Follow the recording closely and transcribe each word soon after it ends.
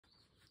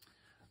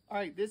All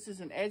right, this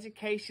is an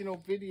educational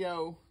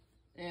video,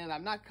 and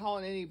I'm not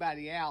calling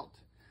anybody out,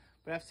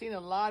 but I've seen a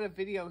lot of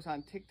videos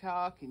on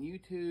TikTok and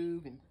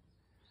YouTube and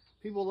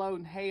people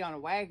loading hay on a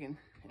wagon,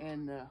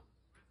 and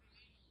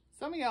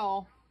some of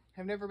y'all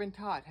have never been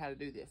taught how to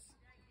do this.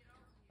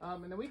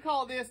 And then we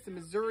call this the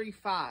Missouri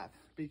 5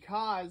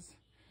 because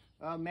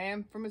a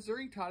man from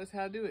Missouri taught us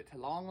how to do it a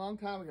long, long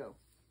time ago.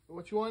 But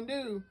what you want to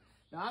do,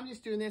 now I'm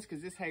just doing this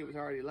because this hay was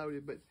already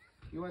loaded, but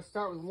you want to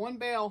start with one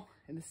bale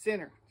in the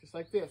center, just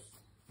like this.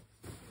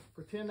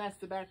 Pretend that's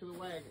the back of the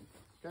wagon,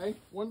 okay?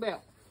 One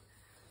bale.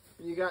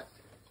 And you got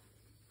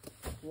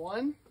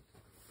 1,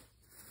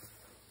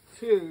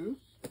 2,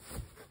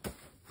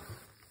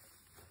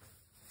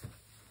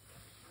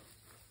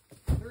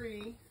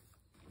 3,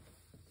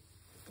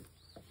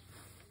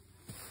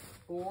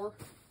 4,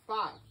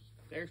 5.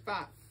 There's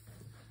 5.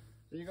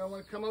 So you're gonna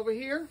want to come over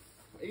here,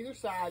 either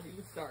side. You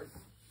can start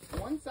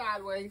one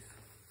sideways,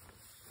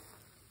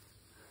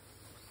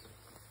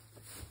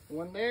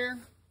 one there,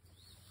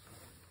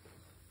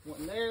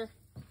 one there,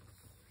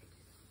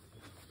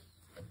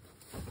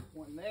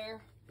 one there,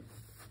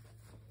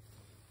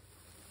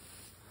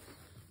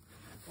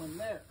 one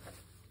there.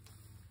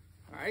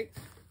 All right.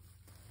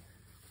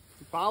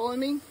 You following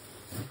me? You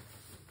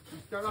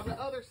start off the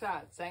other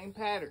side, same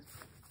pattern.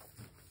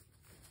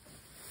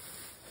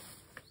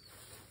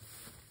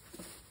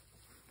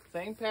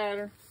 Same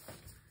pattern.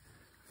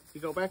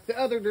 You go back the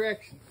other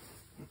direction.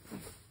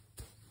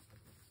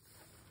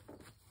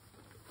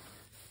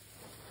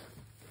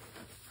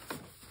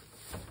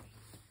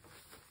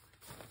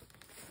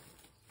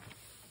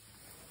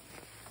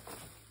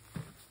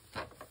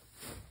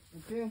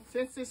 And then,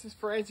 since this is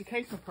for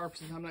educational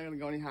purposes, I'm not going to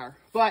go any higher.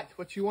 But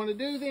what you want to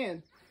do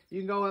then,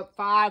 you can go up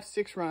 5,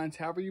 6 runs,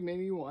 however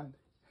many you want.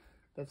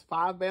 That's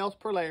 5 bales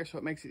per layer, so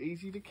it makes it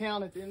easy to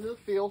count at the end of the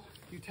field.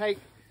 You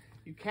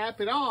cap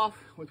it off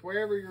with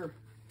wherever your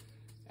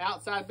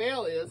outside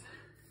bale is.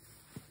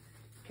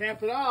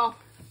 Cap it off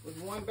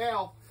with one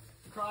bale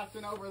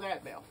crossing over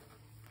that bale.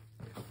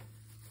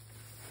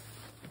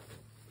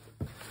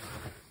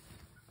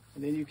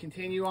 And then you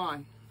continue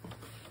on.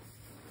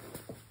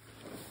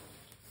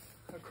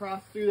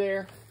 Across through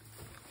there,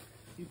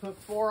 you put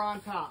 4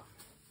 on top.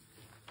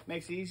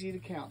 Makes it easy to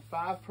count.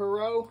 5 per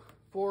row,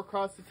 4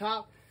 across the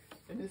top.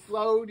 And this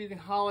load, you can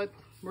haul it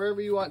wherever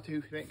you want to.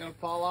 It ain't gonna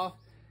fall off.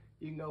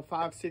 You can go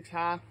 5, 6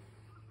 high.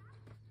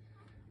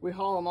 We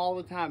haul them all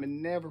the time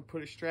and never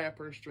put a strap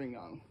or a string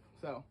on them.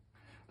 So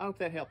I hope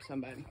that helps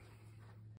somebody.